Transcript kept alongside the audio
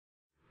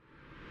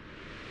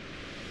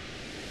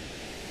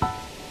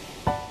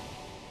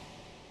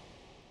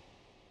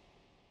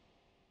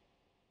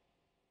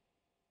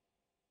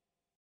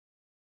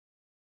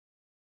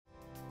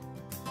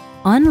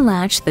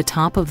Unlatch the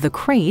top of the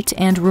crate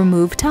and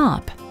remove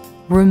top.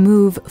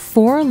 Remove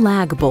 4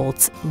 lag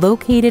bolts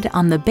located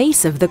on the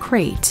base of the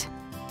crate.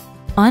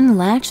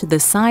 Unlatch the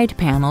side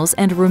panels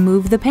and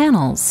remove the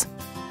panels.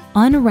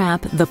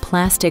 Unwrap the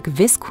plastic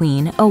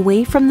visqueen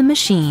away from the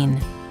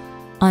machine.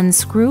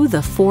 Unscrew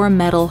the 4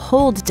 metal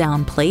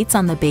hold-down plates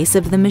on the base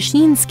of the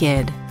machine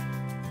skid.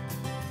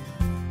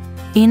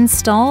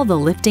 Install the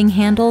lifting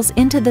handles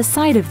into the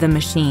side of the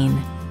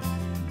machine.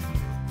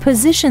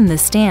 Position the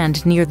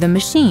stand near the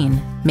machine.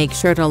 Make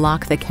sure to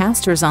lock the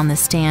casters on the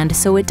stand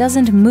so it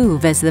doesn't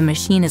move as the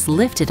machine is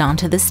lifted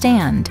onto the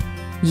stand.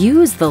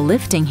 Use the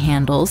lifting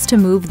handles to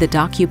move the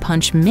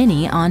Docupunch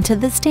Mini onto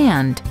the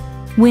stand.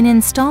 When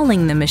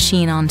installing the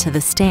machine onto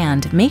the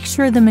stand, make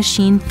sure the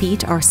machine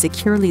feet are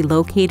securely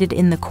located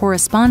in the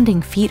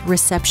corresponding feet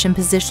reception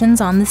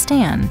positions on the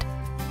stand.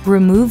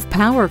 Remove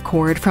power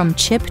cord from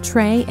chip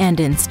tray and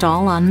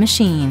install on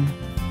machine.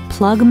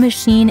 Plug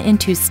machine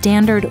into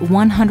standard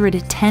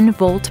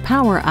 110-volt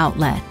power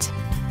outlet.